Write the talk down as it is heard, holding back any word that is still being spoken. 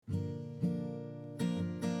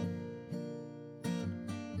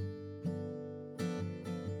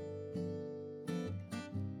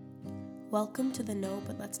Welcome to the No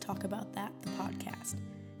But Let's Talk About That, the podcast.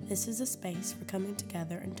 This is a space for coming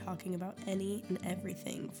together and talking about any and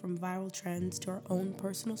everything from viral trends to our own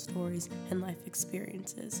personal stories and life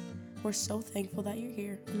experiences. We're so thankful that you're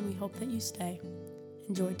here and we hope that you stay.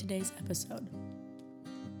 Enjoy today's episode.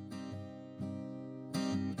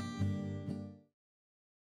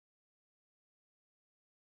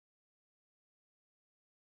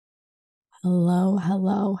 Hello.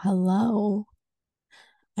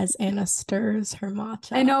 As Anna stirs her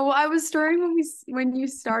matcha. I know. I was stirring when you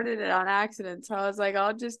started it on accident, so I was like,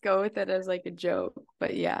 I'll just go with it as like a joke.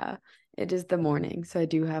 But yeah, it is the morning, so I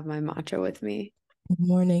do have my matcha with me. Good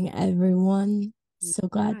morning, everyone. So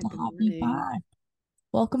glad to have you back.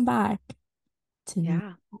 Welcome back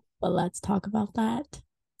to But Let's Talk About That,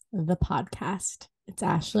 the podcast. It's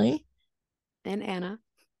Ashley and Anna,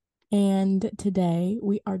 and today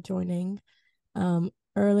we are joining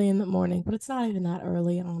early in the morning, but it's not even that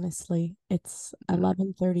early, honestly. It's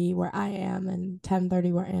 11:30 where I am and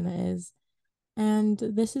 10:30 where Anna is. And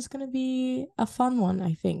this is going to be a fun one,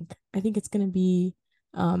 I think. I think it's going to be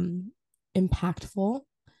impactful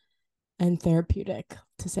and therapeutic,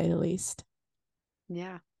 to say the least.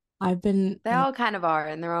 Yeah. They all kind of are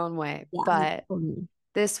in their own way, yeah, but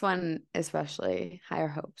this one especially, higher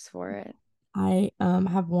hopes for it. I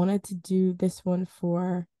have wanted to do this one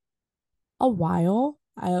for a while.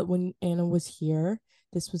 When Anna was here,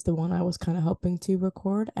 this was the one I was kind of hoping to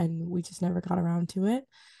record, and we just never got around to it.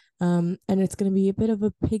 And it's going to be a bit of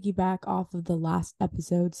a piggyback off of the last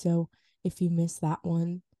episode. So if you missed that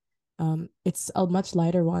one, it's a much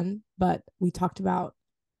lighter one, but we talked about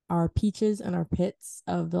our peaches and our pits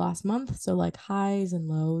of the last month. So like highs and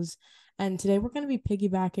lows. And today we're going to be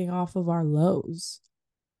piggybacking off of our lows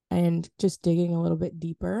and just digging a little bit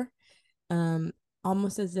deeper.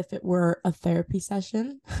 Almost as if it were a therapy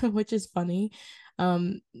session, which is funny.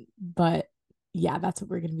 But yeah, that's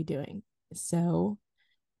what we're going to be doing. So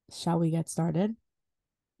shall we get started?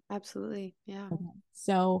 Absolutely. Yeah. Okay.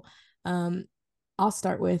 So, I'll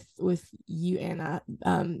start with you, Anna,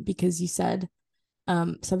 because you said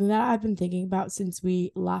something that I've been thinking about since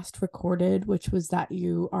we last recorded, which was that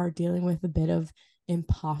you are dealing with a bit of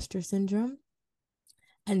imposter syndrome.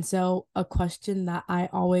 And so a question that I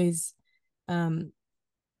always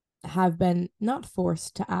have been not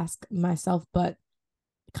forced to ask myself, but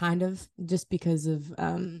kind of just because of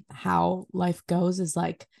how life goes is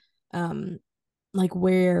like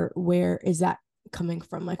where is that coming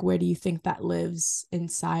from? Like where do you think that lives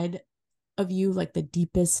inside of you, like the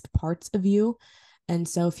deepest parts of you? And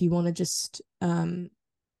so if you want to just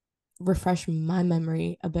refresh my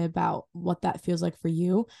memory a bit about what that feels like for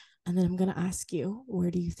you, and then I'm going to ask you,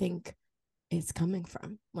 where do you think it's coming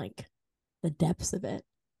from? Like the depths of it.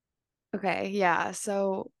 Okay, yeah.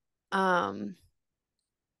 So, I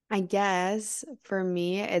guess for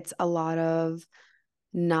me, it's a lot of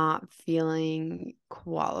not feeling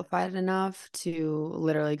qualified enough to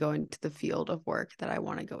literally go into the field of work that I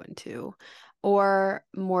want to go into, or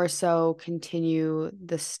more so continue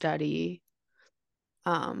the study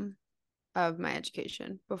of my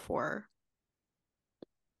education before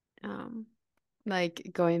like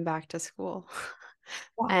going back to school.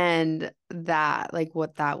 Wow. And that like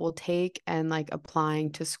what that will take and like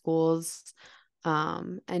applying to schools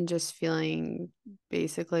and just feeling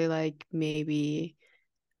basically like maybe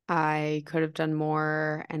I could have done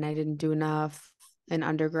more and I didn't do enough in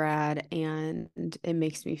undergrad, and it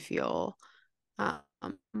makes me feel um,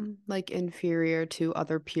 like inferior to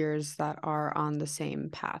other peers that are on the same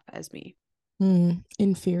path as me.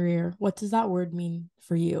 Inferior. What does that word mean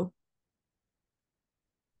for you?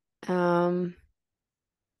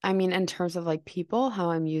 I mean, in terms of like people, how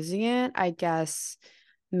I'm using it, I guess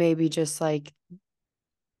maybe just like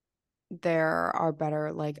there are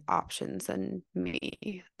better like options than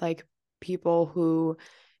me, like people who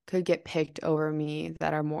could get picked over me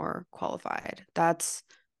that are more qualified. That's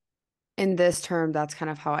in this term, that's kind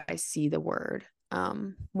of how I see the word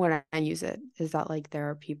when I use it, is that like there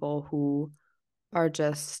are people who are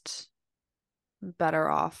just better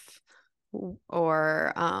off,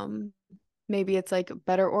 or maybe it's like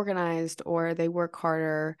better organized or they work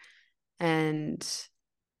harder, and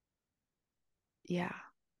yeah,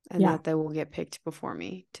 and that they will get picked before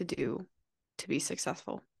me to be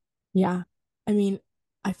successful. Yeah. I mean,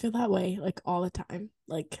 I feel that way like all the time,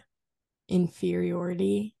 like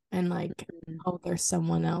inferiority and like, oh, there's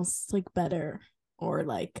someone else like better or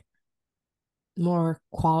like more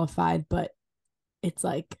qualified, but it's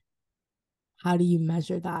like, how do you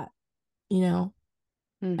measure that? You know?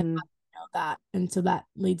 And how do you know that? And so that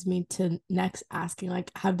leads me to next asking,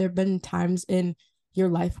 like, have there been times in your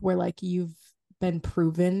life where like you've been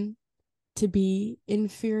proven to be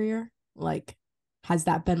inferior? Like, has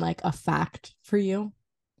that been like a fact for you?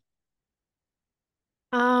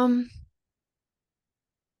 Um,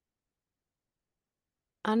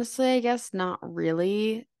 Honestly, I guess not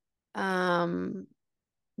really. Um,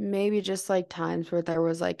 Maybe just like times where there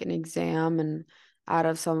was like an exam and out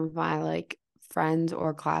of some of my like friends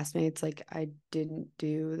or classmates, like I didn't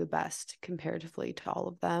do the best comparatively to all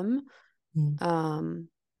of them. Mm. Um,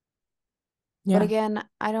 but Yeah. again,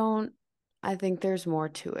 I think there's more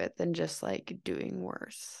to it than just like doing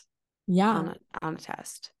worse Yeah. on a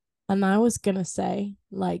test. And I was gonna say,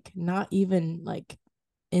 like, not even like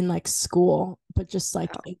in like school, but just like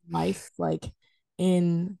Oh, in life, like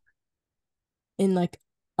in like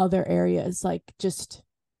other areas, like just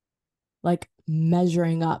like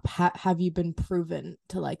measuring up. Have you been proven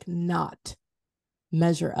to like not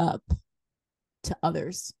measure up to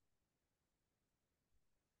others?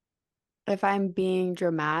 if I'm being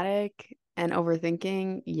dramatic and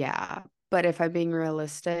overthinking, yeah. But if I'm being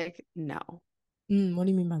realistic, no. What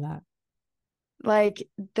do you mean by that? Like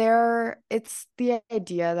it's the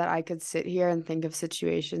idea that I could sit here and think of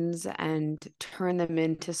situations and turn them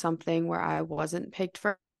into something where I wasn't picked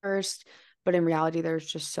first, but in reality, there's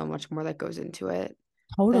just so much more that goes into it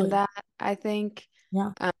than Totally. that, I think.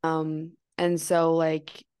 Yeah. And so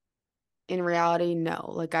like in reality,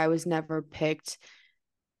 no, like I was never picked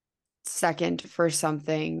second for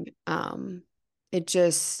something. It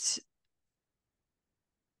just,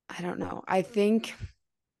 I don't know. I think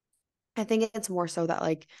it's more so that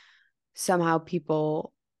like somehow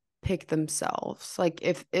people pick themselves. Like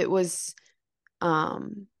if it was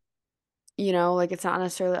um like it's not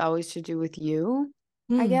necessarily always to do with you,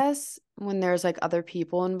 I Hmm. guess. When there's like other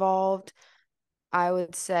people involved, I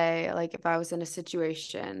would say like if I was in a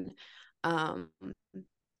situation um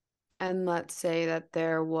and let's say that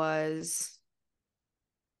there was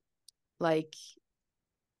like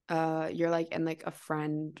you're like in like a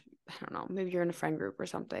friend, I don't know, maybe you're in a friend group or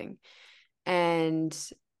something. And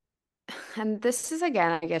this is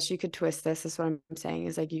again, I guess you could twist this. Is what I'm saying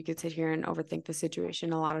is like you could sit here and overthink the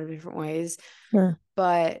situation a lot of different ways. Sure.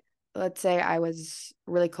 But let's say I was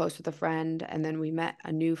really close with a friend and then we met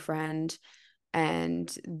a new friend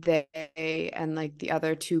and they and like the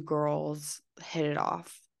other two girls hit it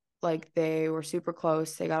off. Like they were super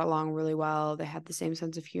close. They got along really well. They had the same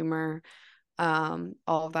sense of humor, all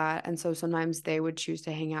of that. And so sometimes they would choose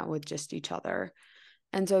to hang out with just each other.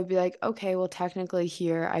 And so it'd be like, okay, well, technically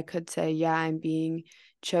here I could say, yeah, I'm being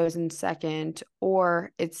chosen second.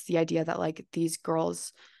 Or it's the idea that like these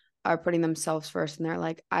girls are putting themselves first and they're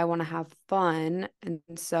like, I want to have fun. And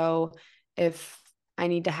so if I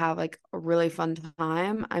need to have like a really fun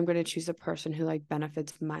time, I'm going to choose a person who like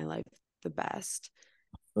benefits my life the best.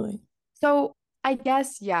 Really. So I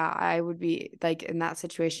guess, yeah, I would be like in that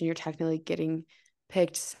situation, you're technically getting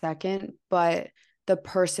picked second, but the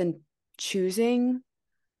person choosing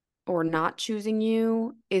or not choosing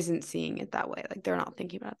you isn't seeing it that way. Like they're not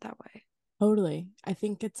thinking about it that way. Totally. I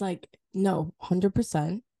think it's like, no,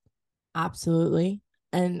 100%. Absolutely.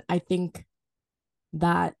 And I think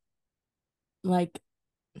that, like,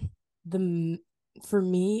 the, for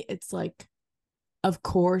me, it's like, of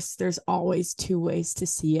course, there's always two ways to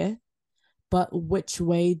see it, but which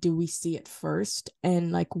way do we see it first?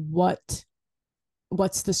 And like, what's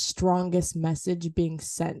the strongest message being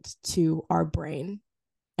sent to our brain?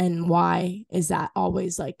 And why is that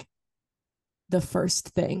always like the first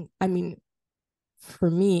thing? I mean, for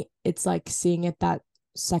me, it's like seeing it that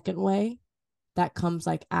second way that comes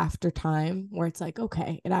like after time, where it's like,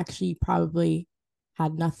 okay, it actually probably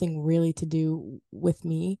had nothing really to do with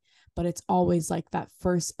me, but it's always like that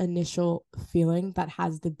first initial feeling that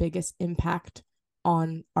has the biggest impact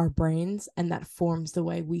on our brains and that forms the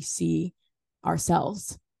way we see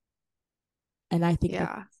ourselves. And I think that's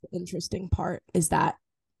Yeah. the interesting part is that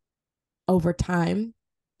over time,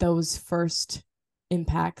 those first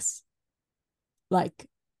impacts like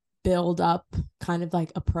build up kind of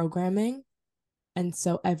like a programming. And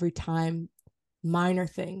so every time minor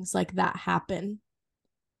things like that happen,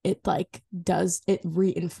 it like does it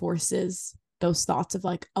reinforces those thoughts of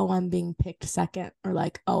like, oh, I'm being picked second, or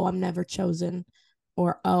like, oh, I'm never chosen,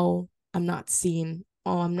 or oh, I'm not seen,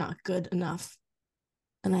 oh, I'm not good enough.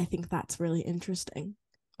 And I think that's really interesting.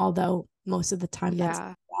 Although most of the time that's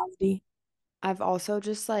Yeah. reality. I've also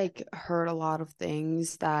just like heard a lot of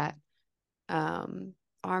things that um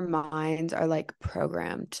our minds are like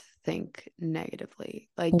programmed to think negatively.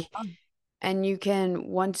 Like and you can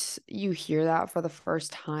once you hear that for the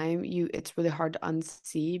first time, it's really hard to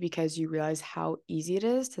unsee because you realize how easy it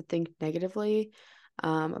is to think negatively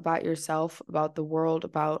about yourself, about the world,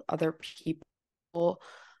 about other people.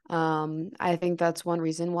 I think that's one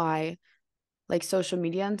reason why like social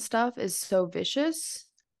media and stuff is so vicious.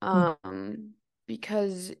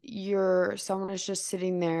 Because someone is just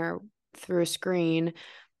sitting there through a screen,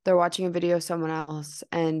 they're watching a video of someone else,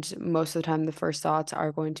 and most of the time the first thoughts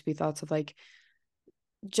are going to be thoughts of like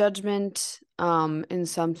judgment in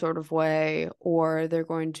some sort of way, or they're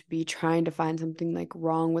going to be trying to find something like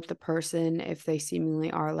wrong with the person if they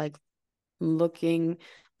seemingly are like looking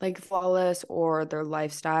like flawless or their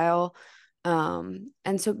lifestyle. And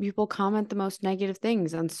so people comment the most negative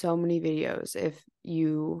things on so many videos. If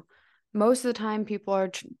you, most of the time, people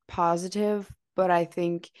are positive, but I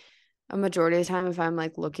think a majority of the time, if I'm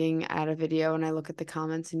like looking at a video and I look at the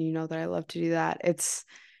comments, and you know that I love to do that, it's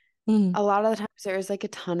Mm-hmm. a lot of the times there's like a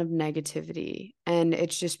ton of negativity, and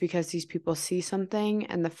it's just because these people see something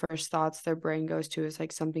and the first thoughts their brain goes to is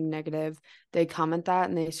like something negative. They comment that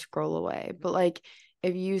and they scroll away. But like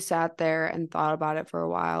if you sat there and thought about it for a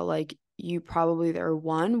while, like you probably either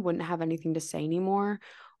one wouldn't have anything to say anymore,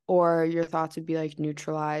 or your thoughts would be like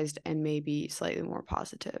neutralized and maybe slightly more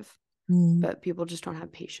positive. But people just don't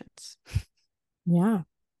have patience. Yeah.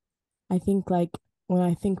 I think like when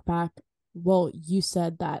I think back, well, you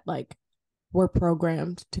said that like we're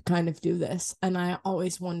programmed to kind of do this. And I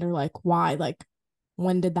always wonder like why, like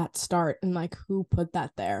when did that start and like who put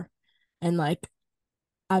that there? And like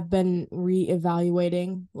I've been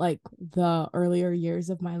reevaluating like the earlier years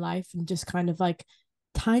of my life and just kind of like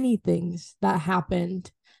tiny things that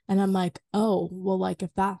happened. And I'm like, oh, well, like if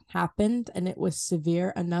that happened and it was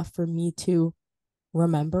severe enough for me to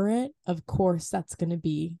remember it, of course that's going to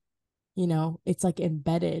be, it's like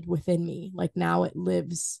embedded within me. Like now it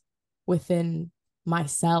lives within my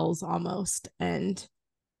cells almost. And,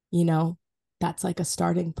 you know, that's like a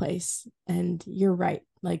starting place. And you're right.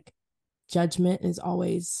 Like judgment is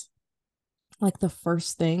always like the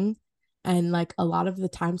first thing. And like a lot of the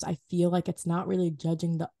times I feel like it's not really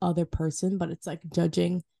judging the other person, but it's like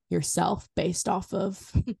judging yourself based off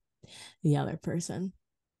of the other person.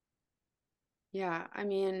 Yeah, I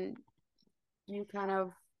mean, you kind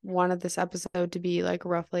of wanted this episode to be like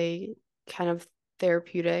roughly kind of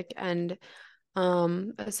therapeutic and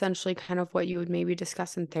essentially kind of what you would maybe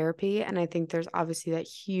discuss in therapy. And I think there's obviously that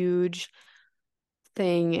huge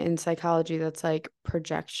thing in psychology that's like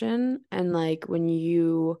projection. And like when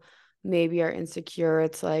you maybe are insecure,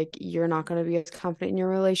 it's like you're not going to be as confident in your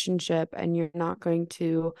relationship, and you're not going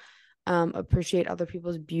to appreciate other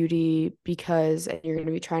people's beauty because you're going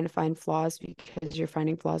to be trying to find flaws because you're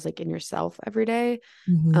finding flaws like in yourself every day.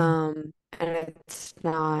 Mm-hmm. And it's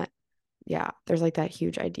not, yeah, there's like that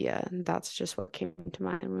huge idea. And that's just what came to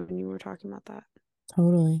mind when you were talking about that.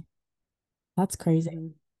 Totally. That's crazy.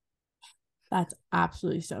 Mhm. That's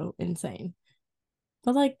absolutely so insane.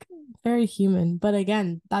 But like very human. But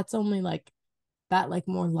again, that's only like that like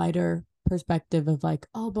more lighter perspective of like,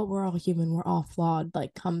 oh, but we're all human, we're all flawed,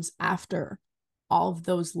 like comes after all of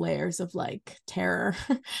those layers of like terror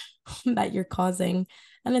that you're causing.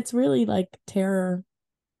 And it's really like terror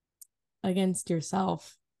against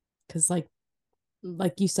yourself. Cause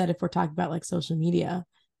like you said, if we're talking about like social media,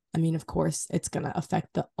 I mean, of course it's gonna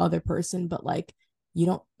affect the other person, but like you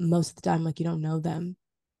don't most of the time, like you don't know them.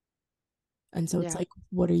 And so it's Yeah. like,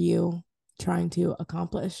 what are you trying to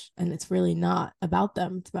accomplish? And it's really not about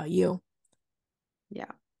them, it's about you.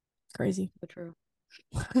 Yeah. It's crazy. So true.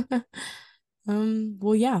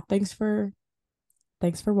 Well, yeah, thanks for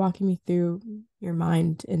walking me through your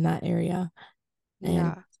mind in that area. And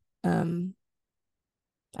Yeah. um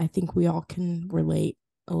I think we all can relate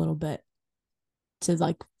a little bit to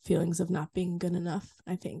like feelings of not being good enough,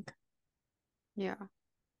 I think. Yeah.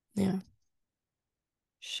 Yeah.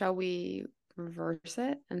 Shall we reverse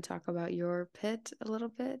it and talk about your pit a little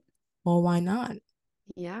bit? Well, why not?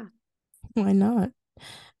 Yeah. Why not?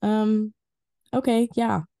 Um, okay,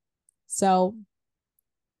 yeah. So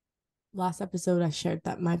last episode I shared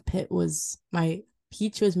that my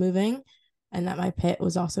peach was moving and that my pit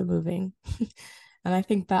was also moving. And I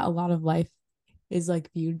think that a lot of life is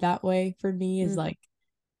like viewed that way for me is Mm. like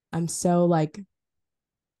I'm so like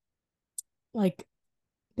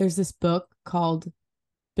there's this book called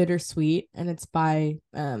Bittersweet and it's by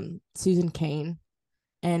Susan Cain,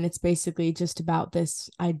 and it's basically just about this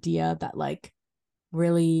idea that like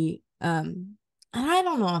really and I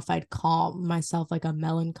don't know if I'd call myself like a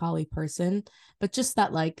melancholy person, but just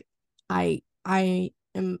that like I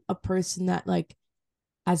am a person that like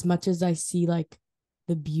as much as I see like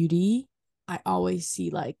the beauty, I always see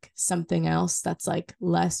like something else that's like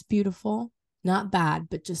less beautiful. Not bad,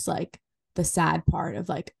 but just like the sad part of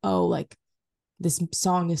like, oh, like this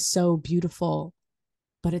song is so beautiful,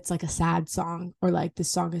 but it's like a sad song, or like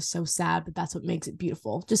this song is so sad, but that's what makes it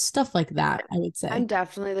beautiful. Just stuff like that, I would I'm say.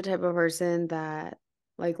 definitely the type of person that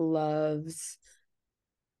like loves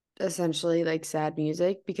essentially like sad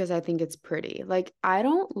music because I think it's pretty. Like I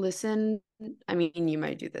don't listen, I mean, you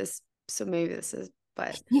might do this, so maybe this is,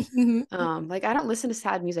 but like I don't listen to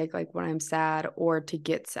sad music like when I'm sad or to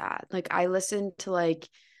get sad. Like I listen to like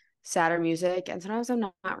sadder music and sometimes I'm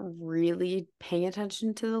not really paying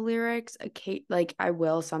attention to the lyrics. Okay, like I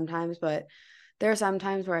will sometimes, but there are some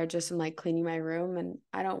times where I just am like cleaning my room and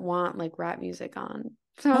I don't want like rap music on.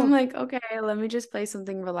 So I'm Oh, like, okay, let me just play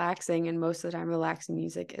something relaxing. And most of the time, relaxing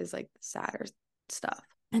music is like sadder stuff.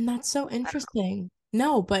 and that's so I don't interesting.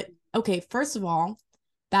 No, but okay, first of all,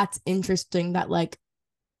 that's interesting that like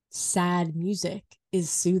sad music is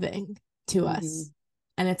soothing to know. us.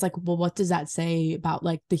 And it's like, well, what does that say about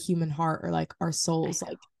like the human heart or like our I souls? know.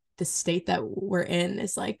 Like the state that we're in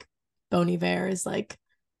is like Bon Iver is like,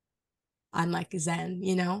 I'm like Zen,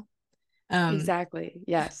 you know? Um, Exactly.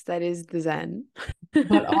 Yes, that is the Zen.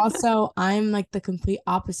 but also I'm like the complete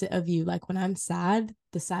opposite of you. Like when I'm sad,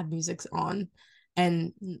 the sad music's on.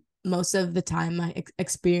 And most of the time my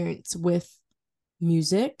experience with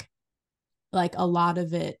music, like a lot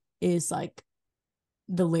of it is like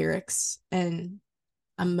the lyrics, and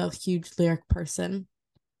I'm a huge lyric person.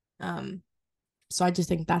 Um, so I just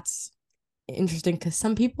think that's interesting because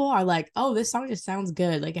some people are like, oh, this song just sounds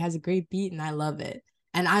good. Like it has a great beat and I love it.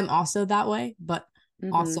 And I'm also that way, but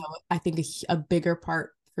also hmm I think a bigger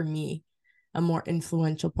part for me, a more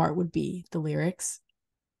influential part would be the lyrics.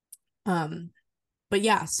 Um, but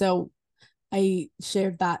yeah, so I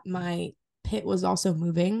shared that my pit was also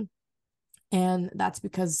moving, and that's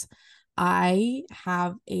because I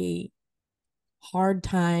have a hard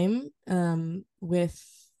time with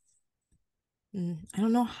I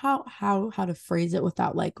don't know how to phrase it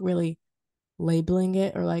without like really labeling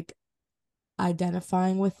it or like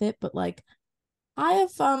identifying with it, but like I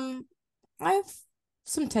have um I have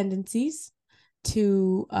some tendencies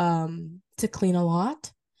to clean a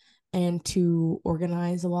lot and to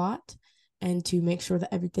organize a lot and to make sure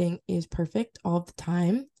that everything is perfect all the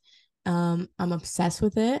time. I'm obsessed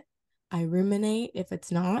with it. I ruminate if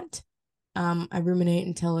it's not. I ruminate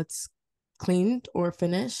until it's cleaned or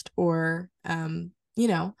finished or you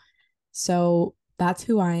know. So that's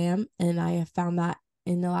who I am, and I have found that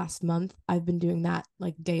in the last month I've been doing that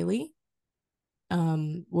like daily,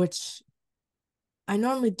 which I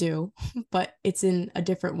normally do, but it's in a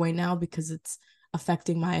different way now because it's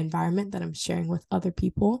affecting my environment that I'm sharing with other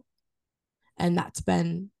people. And that's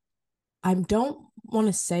been, I don't want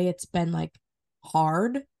to say it's been like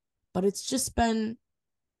hard, but it's just been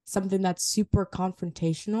something that's super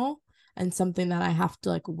confrontational and something that I have to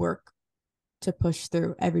like work to push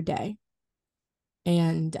through every day.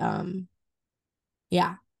 And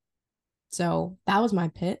yeah, so that was my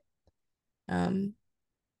pit. Um,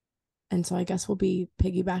 and so I guess we'll be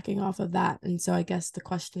piggybacking off of that. And so I guess the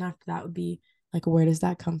question after that would be like, where does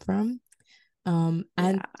that come from? And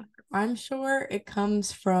Yeah. I'm sure it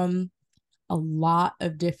comes from a lot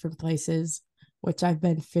of different places, which I've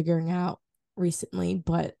been figuring out recently.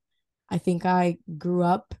 But I think I grew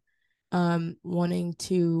up wanting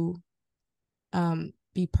to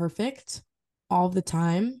be perfect all the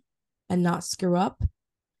time and not screw up.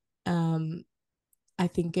 Um, I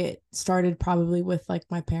think it started probably with like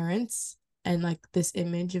my parents and like this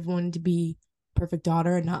image of wanting to be perfect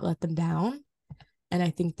daughter and not let them down. And I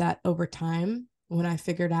think that over time, when I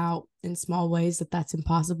figured out in small ways that that's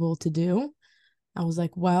impossible to do, I was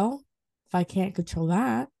like, well, if I can't control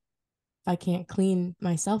that, if I can't clean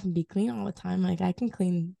myself and be clean all the time, like I can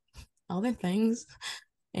clean other things.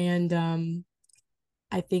 And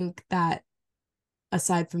I think that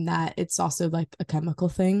aside from that, it's also like a chemical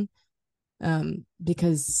thing.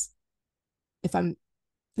 Because if I'm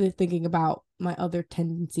thinking about my other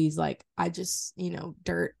tendencies, like I just,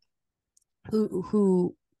 dirt,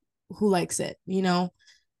 who who likes it,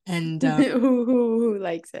 and Who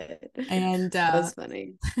likes it? and That's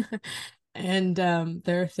funny. and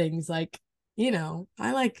there are things like,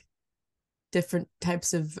 I like different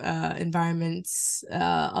types of environments.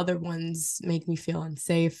 Other ones make me feel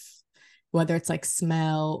unsafe, whether it's like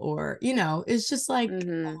smell or, it's just like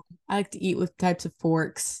hmm I like to eat with types of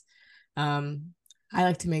forks. Um, I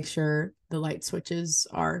like to make sure the light switches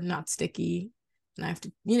are not sticky, and I have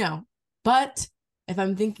to, but if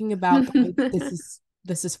I'm thinking about the way that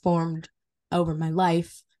this is formed over my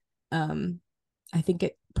life, um, I think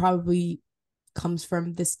it probably comes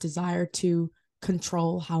from this desire to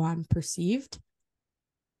control how I'm perceived.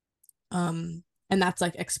 And that's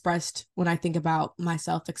like expressed when I think about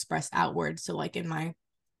myself expressed outward. So like in my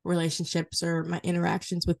relationships or my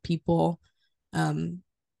interactions with people. Um,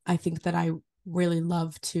 I think that I really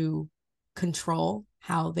love to control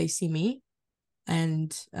how they see me.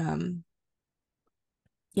 And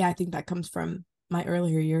yeah, I think that comes from my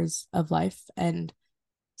earlier years of life and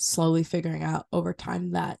slowly figuring out over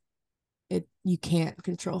time that you can't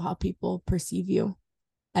control how people perceive you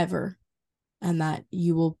ever, and that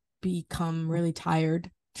you will become really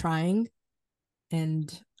tired trying.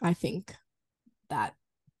 And I think that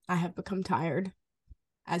I have become tired,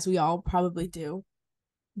 as we all probably do.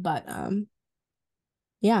 But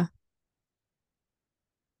yeah.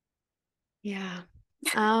 Yeah.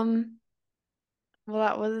 Um,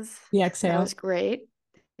 well, The that exhale. was great.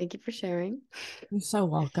 Thank you for sharing. You're so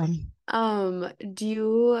welcome. Do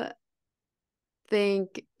you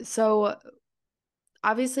think so?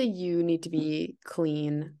 Obviously, you need to be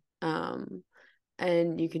clean,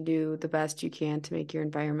 and you can do the best you can to make your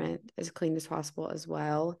environment as clean as possible as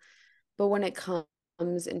well. But when it comes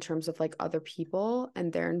in terms of like other people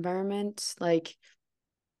and their environment, like,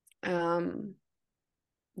 um,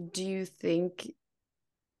 do you think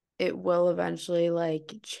it will eventually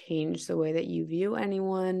like change the way that you view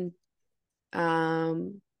anyone?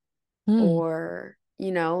 Um, Hmm. or,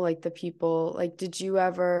 like the people, like, did you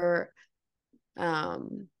ever,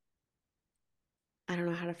 um, I don't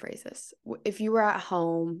know how to phrase this. If you were at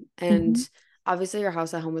home and Mm-hmm. obviously your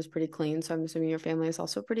house at home was pretty clean, so I'm assuming your family is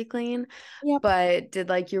also pretty clean. Yep. But did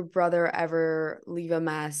like your brother ever leave a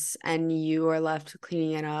mess and you are left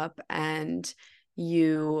cleaning it up and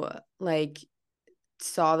you like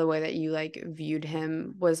saw the way that you like viewed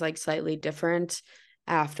him was like slightly different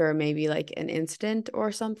after maybe like an incident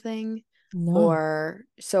or something? No, Or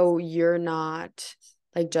so you're not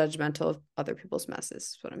like judgmental of other people's messes,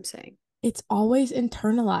 is what I'm saying. it's always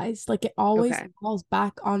internalized. Like it always Okay. falls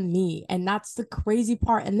back on me. And that's the crazy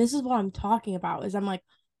part. And this is what I'm talking about is I'm like,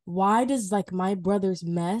 why does like my brother's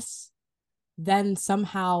mess then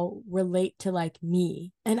somehow relate to like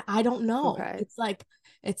me? And I don't know. Okay. It's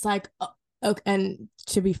like okay, and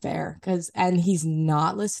to be fair, and he's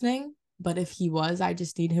not listening, but if he was, I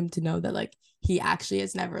just need him to know that like he actually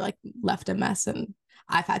has never like left a mess, and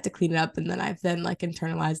I've had to clean it up, and then I've then like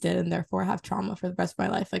internalized it and therefore have trauma for the rest of my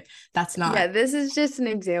life. Like that's Yeah, not. this is just an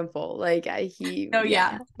example. Like Oh yeah, yeah.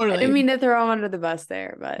 I didn't totally. mean to throw him under the bus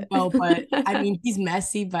there, but No, but I mean he's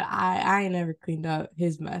messy, but I ain't never cleaned up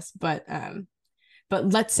his mess. But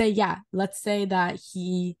let's say that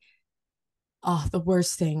he, oh, the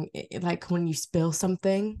worst thing, like when you spill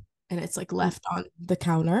something and it's like left on the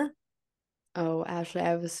counter. Oh, Ashley, I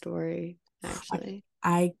have a story, I, actually.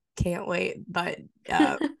 I can't wait, but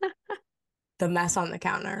uh, the mess on the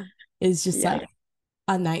counter is just Yeah, like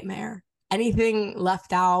a nightmare. Anything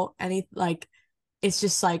left out, it's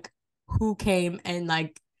just like who came and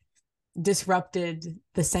like disrupted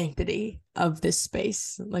the sanctity of this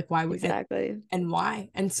space? Like why would exactly. and why?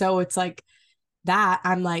 And so it's like that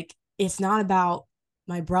I'm like, it's not about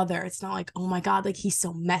my brother. It's not like, oh my God, like he's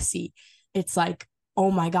so messy. It's like,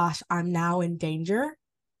 oh my gosh, I'm now in danger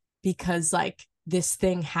because like this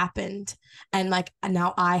thing happened. And like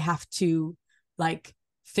now I have to like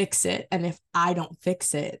fix it. And if I don't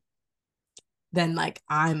fix it, then like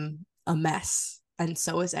I'm a mess. And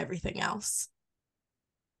so is everything else.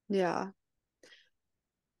 Yeah.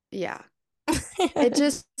 Yeah. It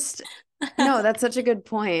just no, that's such a good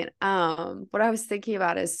point. What I was thinking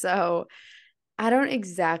about is so I don't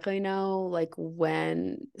exactly know like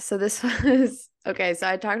when. So this was okay. So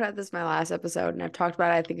I talked about this in my last episode, and I've talked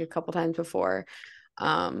about it, I think, a couple times before.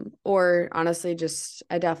 Or honestly, just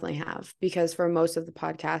I definitely have because for most of the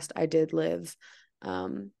podcast, I did live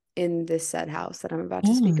in this said house that I'm about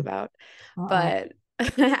to speak Mm. about. Uh-oh. But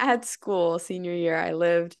at school, senior year, I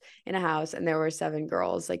lived in a house and there were 7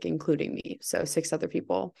 girls, like including me, so 6 other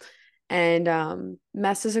people. And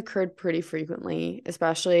messes occurred pretty frequently,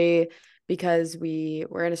 especially because we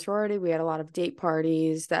were in a sorority. We had a lot of date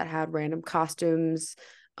parties that had random costumes,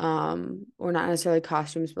 or not necessarily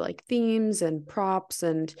costumes, but like themes and props.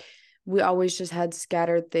 And we always just had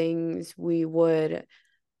scattered things. We would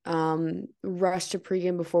rush to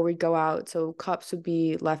pregame before we go out. So cups would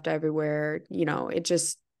be left everywhere.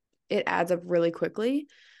 It adds up really quickly.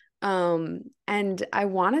 And I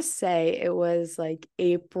want to say it was like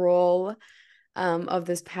April of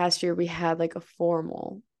this past year, we had like a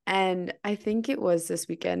formal. And I think it was this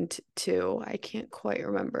weekend too. I can't quite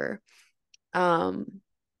remember. Um,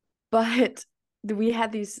 but we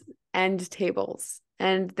had these end tables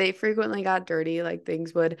and they frequently got dirty. Like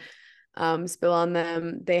things would spill on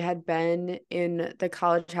them. They had been in the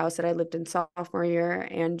college house that I lived in sophomore year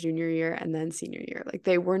and junior year and then senior year. Like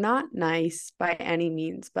they were not nice by any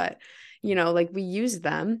means, but like we used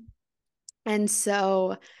them. And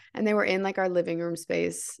so, and they were in like our living room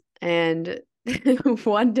space. And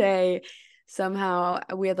one day, somehow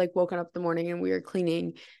we had like woken up in the morning and we were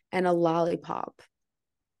cleaning and a lollipop,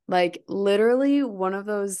 like literally one of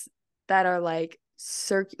those that are like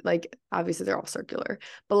like obviously they're all circular,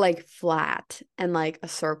 but like flat and like a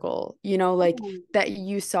circle, like Oh, that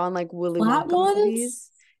you saw in like Willy flat Wonka ones? movies.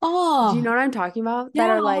 Do you Oh, know what I'm talking about? That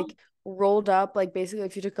yeah. are like rolled up, like basically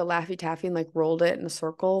if you took a Laffy Taffy and like rolled it in a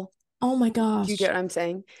circle. Oh my Do you get gosh. what I'm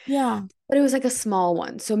saying? Yeah. But it was like a small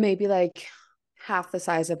one. So maybe like half the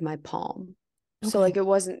size of my palm. So Okay. like it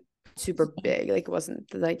wasn't super big. Like it wasn't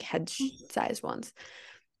the like head size ones.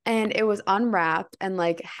 And it was unwrapped and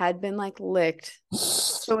like had been like licked.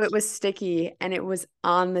 So it was sticky and it was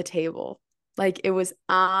on the table. Like it was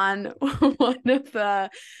on one of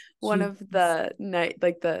Jeez. the night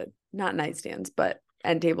like the not nightstands, but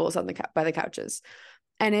end tables on the by the couches.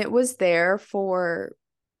 And it was there for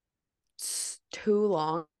too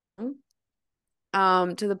long,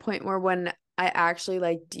 to the point where when I actually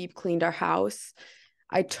like deep cleaned our house,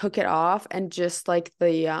 I took it off and just like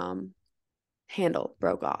the handle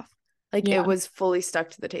broke off. Like it Yeah. was fully stuck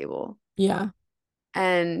to the table. Yeah.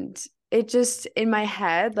 And it just in my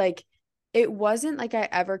head, like it wasn't like I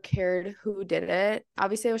ever cared who did it.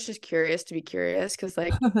 Obviously, I was just curious to be curious because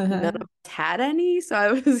like none of us had any. So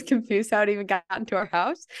I was confused how it even got into our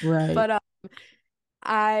house. Right. But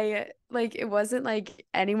I like it wasn't like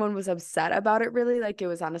anyone was upset about it really. Like it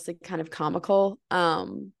was honestly kind of comical.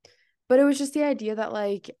 But it was just the idea that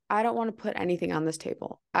like I don't want to put anything on this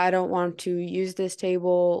table. I don't want to use this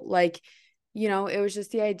table. Like, it was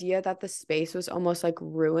just the idea that the space was almost like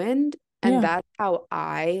ruined. And Yeah. that's how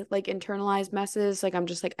I like internalize messes. Like I'm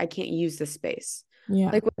just like I can't use this space.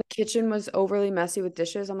 Yeah. Like when the kitchen was overly messy with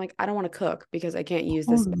dishes, I'm like, I don't want to cook because I can't use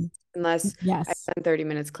this space Totally. unless I Yes. spend 30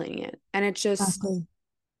 minutes cleaning it. And it's just Exactly.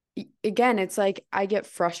 again, it's like I get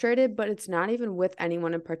frustrated, but it's not even with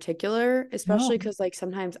anyone in particular, especially No. because like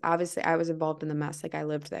sometimes obviously I was involved in the mess, like I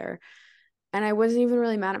lived there. And I wasn't even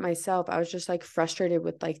really mad at myself. I was just like frustrated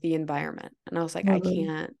with like the environment. And I was like, I Totally.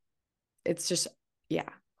 can't, it's just, yeah.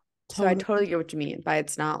 So I Totally. totally get what you mean, but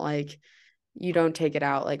it's not like you don't take it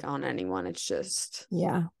out like on anyone. It's just,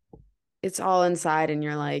 Yeah. it's all inside and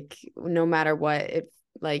you're like, no matter what it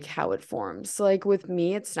like how it forms. So like with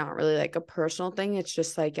me, it's not really like a personal thing. It's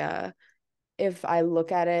just like if I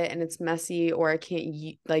look at it and it's messy or I can't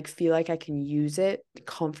like feel like I can use it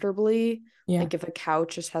comfortably, Yeah. like if a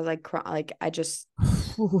couch just has like like I just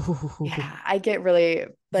yeah, I get really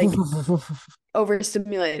like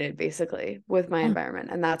overstimulated basically with my Yeah. environment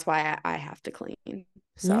and that's why I have to clean. Yeah.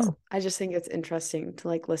 So I just think it's interesting to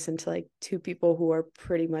like listen to like two people who are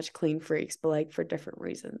pretty much clean freaks, but like for different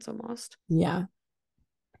reasons almost. Yeah.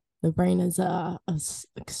 The brain is a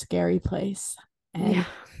scary place Yeah. and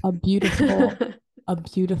a beautiful, a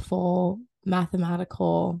beautiful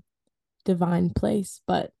mathematical divine place.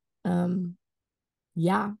 But um,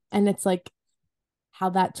 yeah. And it's like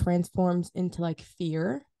how that transforms into like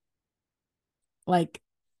fear. Like,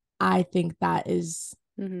 I think that is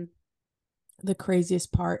hmm the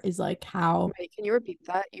craziest part is like how, Wait, can you repeat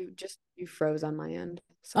that? You froze on my end.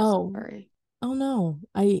 So oh, sorry. oh no.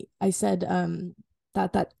 I said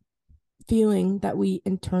that feeling that we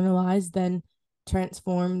internalize then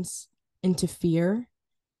transforms into fear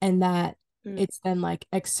and that it's then like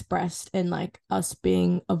expressed in like us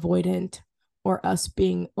being avoidant or us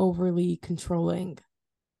being overly controlling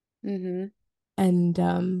Mm-hmm. and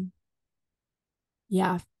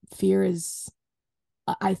yeah, fear is,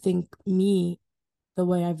 I think me, the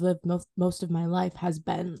way I've lived most of my life has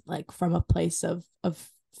been like from a place of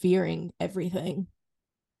fearing everything,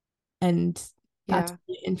 and that's Yeah.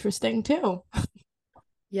 really interesting too.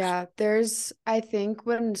 Yeah. I think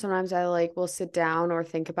when sometimes I like will sit down or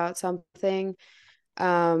think about something,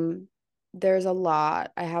 um, I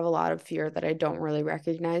have a lot of fear that I don't really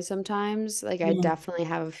recognize sometimes. Like I Yeah. definitely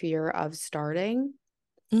have a fear of starting.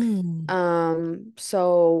 Mm,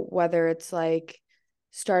 So whether it's like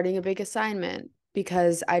starting a big assignment,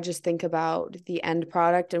 because I just think about the end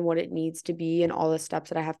product and what it needs to be and all the steps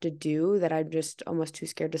that I have to do that I'm just almost too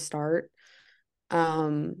scared to start.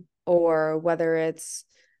 Or whether it's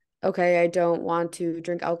okay, I don't want to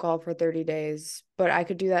drink alcohol for 30 days, but I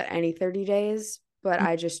could do that any 30 days, but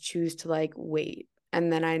I just choose to like wait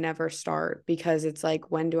and then I never start because it's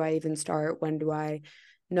like, when do I even start? When do I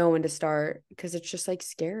know when to start? Because it's just like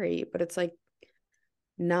scary, but it's like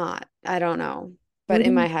not. I don't know. But Where do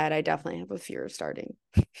in my you head, I definitely have a fear of starting.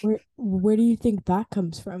 where do you think that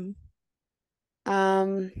comes from?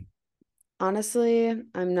 Um, Honestly,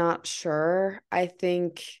 I'm not sure. I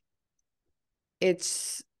think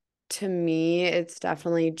it's to me, it's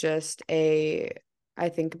definitely just I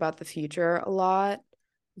think about the future a lot.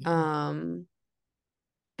 Yeah. Um,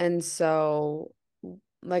 and so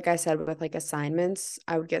like I said, with like assignments,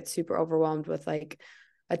 I would get super overwhelmed with like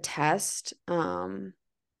a test.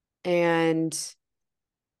 And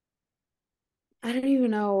I don't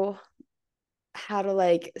even know how to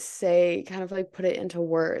like say kind of like put it into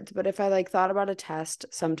words, but if I like thought about a test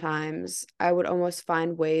sometimes I would almost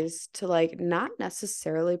find ways to like not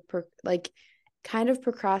necessarily like kind of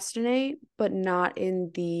procrastinate, but not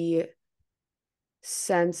in the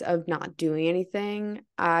sense of not doing anything.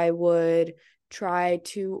 I would try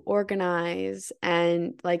to organize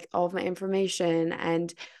and like all of my information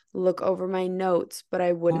and look over my notes, but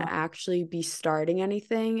I wouldn't actually be starting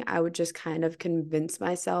anything. I would just kind of convince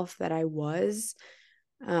myself that I was.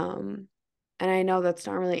 Um, and I know that's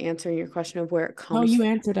not really answering your question of where it No, comes you from,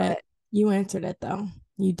 answered it. but You answered it though.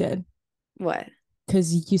 You did. what?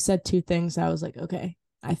 Because you said two things. I was like, okay,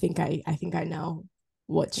 I think I know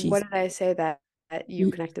what What she's did I say that you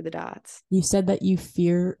you, connected the dots? you said that you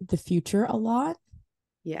fear the future a lot.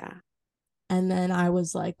 Yeah. And then I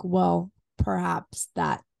was like, well, perhaps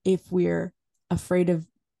that if we're afraid of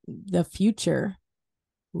the future,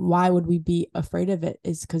 why would we be afraid of it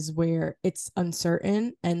is because we're it's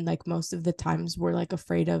uncertain and like most of the times we're like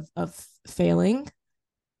afraid of failing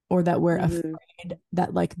or that we're Hmm. afraid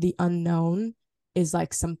that like the unknown is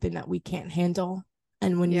like something that we can't handle.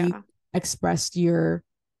 And when you Yeah. expressed your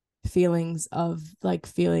feelings of like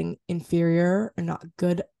feeling inferior or not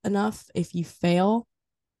good enough if you fail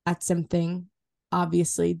at something,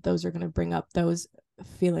 obviously those are going to bring up those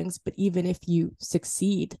feelings. But even if you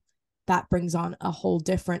succeed, that brings on a whole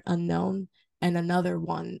different unknown and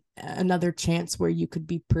another chance where you could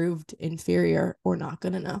be proved inferior or not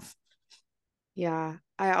good enough. Yeah.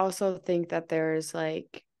 I also think that there's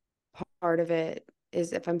like part of it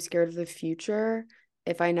is if I'm scared of the future,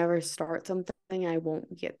 if I never start something, I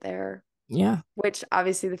won't get there, Yeah. which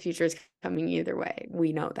obviously the future is coming either way.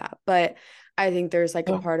 We know that. But I think there's like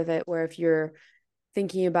a So, part of it where if you're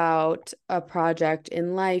thinking about a project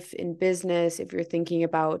in life, in business, if you're thinking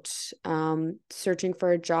about searching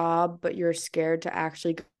for a job, but you're scared to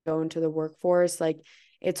actually go into the workforce, like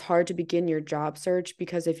it's hard to begin your job search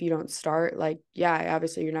because if you don't start, like, yeah,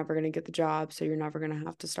 obviously you're never going to get the job. So you're never going to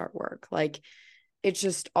have to start work. Like, it's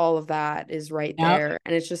just all of that is right yeah. there.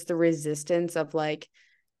 And it's just the resistance of like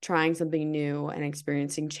trying something new and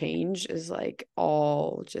experiencing change is like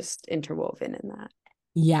all just interwoven in that.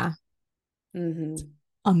 Yeah. Mm-hmm.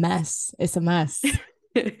 A mess. It's a mess.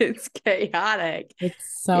 It's chaotic.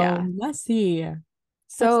 It's so Yeah. messy. That's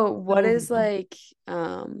So what so is like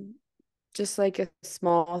just like a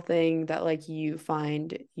small thing that like you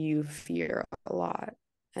find you fear a lot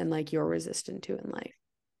and like you're resistant to in life?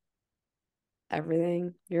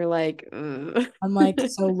 Everything. You're like, ugh. I'm like,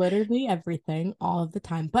 so literally everything all of the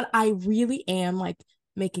time. But I really am like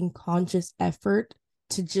making conscious effort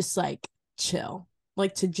to just like chill,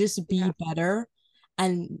 like to just Yeah. be better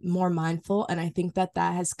and more mindful. And I think that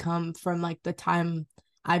that has come from like the time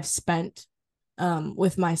I've spent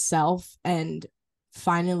with myself and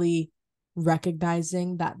finally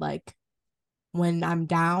recognizing that like when I'm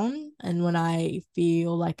down and when I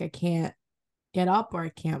feel like I can't get up or I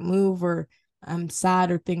can't move or I'm sad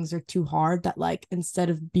or things are too hard that like instead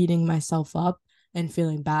of beating myself up and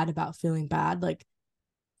feeling bad about feeling bad, like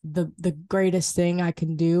the greatest thing I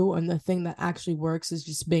can do and the thing that actually works is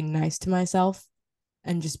just being nice to myself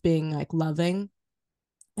and just being like loving.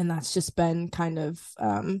 And that's just been kind of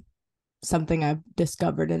something I've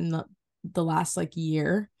discovered in the last like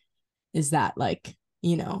year is that like,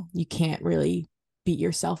 you can't really beat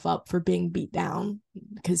yourself up for being beat down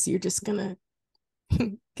because you're just gonna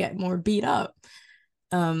get more beat up.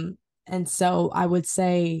 And so I would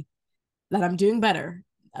say that I'm doing better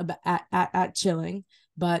at chilling.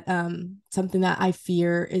 But something that I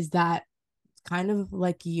fear is that kind of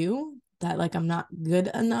like you, that like I'm not good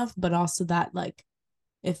enough, but also that like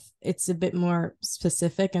if it's a bit more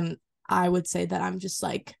specific, and I would say that I'm just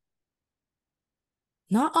like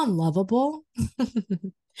not unlovable.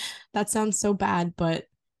 That sounds so bad, but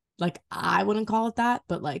like I wouldn't call it that.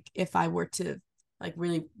 But like if I were to like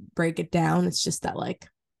really break it down, it's just that like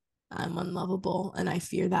I'm unlovable and I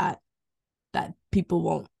fear that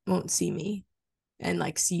people won't see me and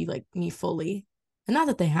like see like me fully. And not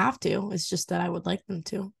that they have to, it's just that I would like them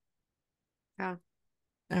to. Yeah.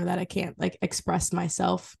 Or that I can't like express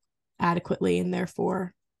myself adequately and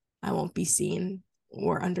therefore I won't be seen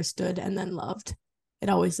or understood and then loved. It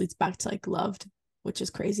always leads back to like loved, which is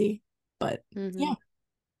crazy. But yeah.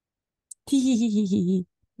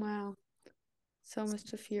 Wow. So much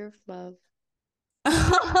to fear of love.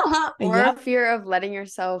 Or Yeah. fear of letting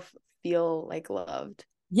yourself feel like loved.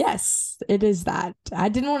 Yes, it is that. I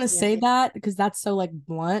didn't want to say that because that's so like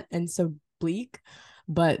blunt and so bleak,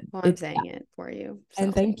 but Well, I'm it's saying it for you.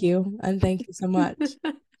 and So thank you. And thank you so much.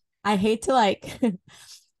 I hate to like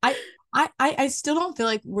I I still don't feel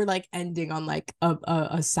like we're like ending on like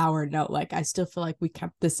a sour note. Like I still feel like we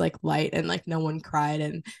kept this like light and like no one cried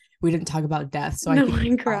and we didn't talk about death. So I no think one it's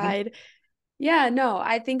fine. cried. Yeah, no,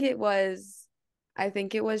 I think it was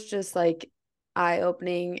just like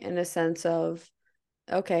eye-opening in a sense of,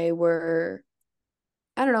 okay,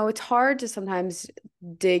 I don't know, it's hard to sometimes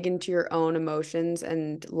dig into your own emotions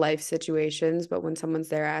and life situations, but when someone's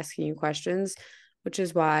there asking you questions, which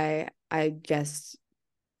is why I guess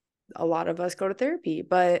a lot of us go to therapy,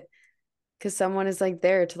 but because someone is like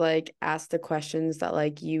there to like ask the questions that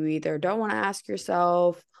like you either don't want to ask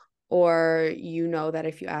yourself, or you know that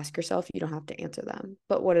if you ask yourself you don't have to answer them.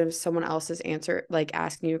 But what if someone else's answer, like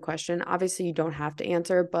asking you a question, obviously you don't have to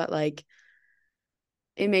answer, but like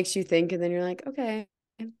it makes you think, and then you're like, okay,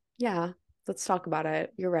 yeah, let's talk about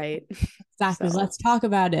it, you're right. Exactly. So Let's talk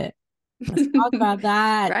about it. Let's talk about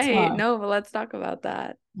that. right, no, but let's talk about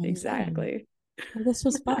that. I'm saying. Exactly. Well, this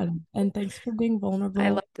was fun. And thanks for being I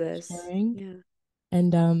vulnerable, love this. sharing. Yeah.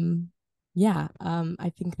 And yeah,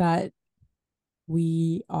 I think that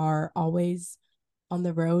we are always on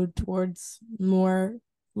the road towards more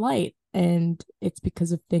light. And it's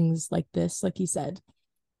because of things like this, like you said,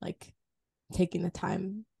 like taking the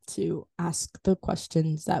time to ask the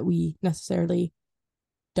questions that we necessarily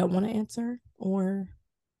don't want to answer or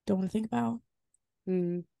don't want to think about.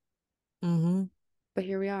 Mm. Mm-hmm. But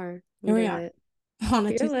here we are, we Here we did are it. on a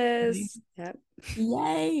Tuesday. Fearless. Yep.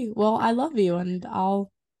 Yay. Well, I love you and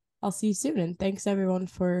I'll see you soon. And thanks everyone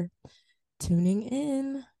for tuning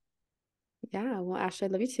in. Yeah, well, Ashley,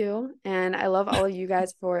 I love you too. And I love all of you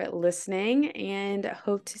guys for listening, and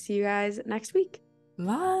hope to see you guys next week.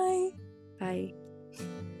 Bye. Bye.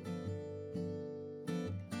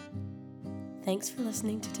 Thanks for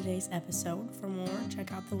listening to today's episode. For more,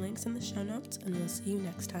 check out the links in the show notes, and we'll see you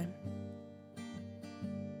next time.